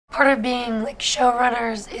Part of being like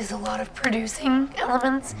showrunners is a lot of producing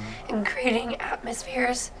elements and creating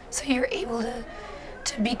atmospheres so you're able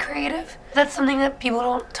to be creative. That's something that people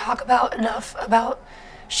don't talk about enough about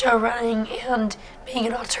show running and being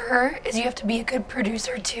an auteur, is you have to be a good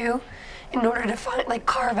producer too in order to find, like,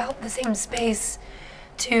 carve out the same space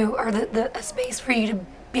to, or a space for you to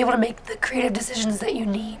be able to make the creative decisions that you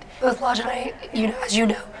need. Both Lodge and I, as you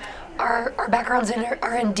know, our backgrounds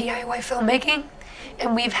are in DIY filmmaking,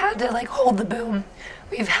 and we've had to like hold the boom.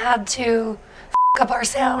 We've had to f up our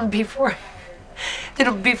sound before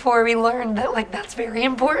we learned that like that's very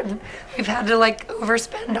important. We've had to like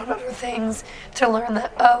overspend on other things to learn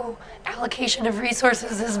that, oh, allocation of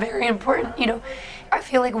resources is very important. I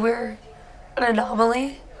feel like we're an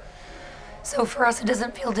anomaly. So for us, it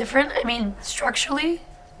doesn't feel different. I mean, structurally,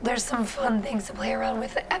 there's some fun things to play around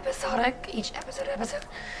with, episodic, each episode,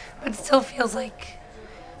 but it still feels like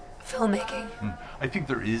filmmaking. I think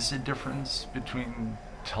there is a difference between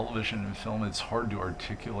television and film. It's hard to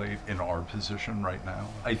articulate in our position right now.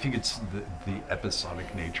 I think it's the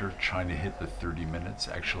episodic nature, trying to hit the 30 minutes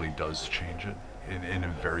actually does change it in a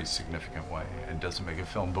very significant way and doesn't make a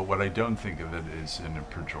film. But what I don't think of it is in a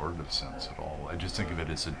pejorative sense at all. I just think of it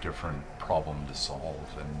as a different problem to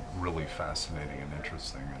solve and really fascinating and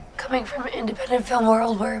interesting. Coming from an independent film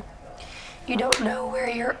world where you don't know where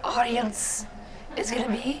your audience is going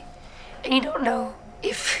to be, and you don't know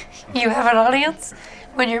if you have an audience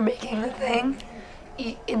when you're making the thing.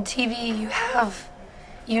 In TV,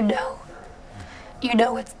 you're going to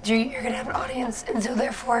have an audience, and so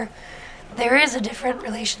therefore there is a different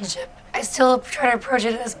relationship. I still try to approach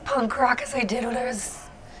it as punk rock as I did when I was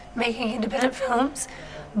making independent films,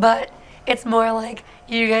 but it's more like,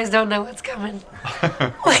 you guys don't know what's coming.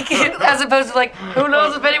 Like, as opposed to like, who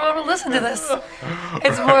knows if anyone will listen to this?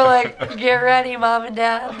 It's more like, get ready, mom and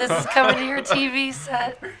dad, this is coming to your TV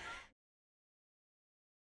set.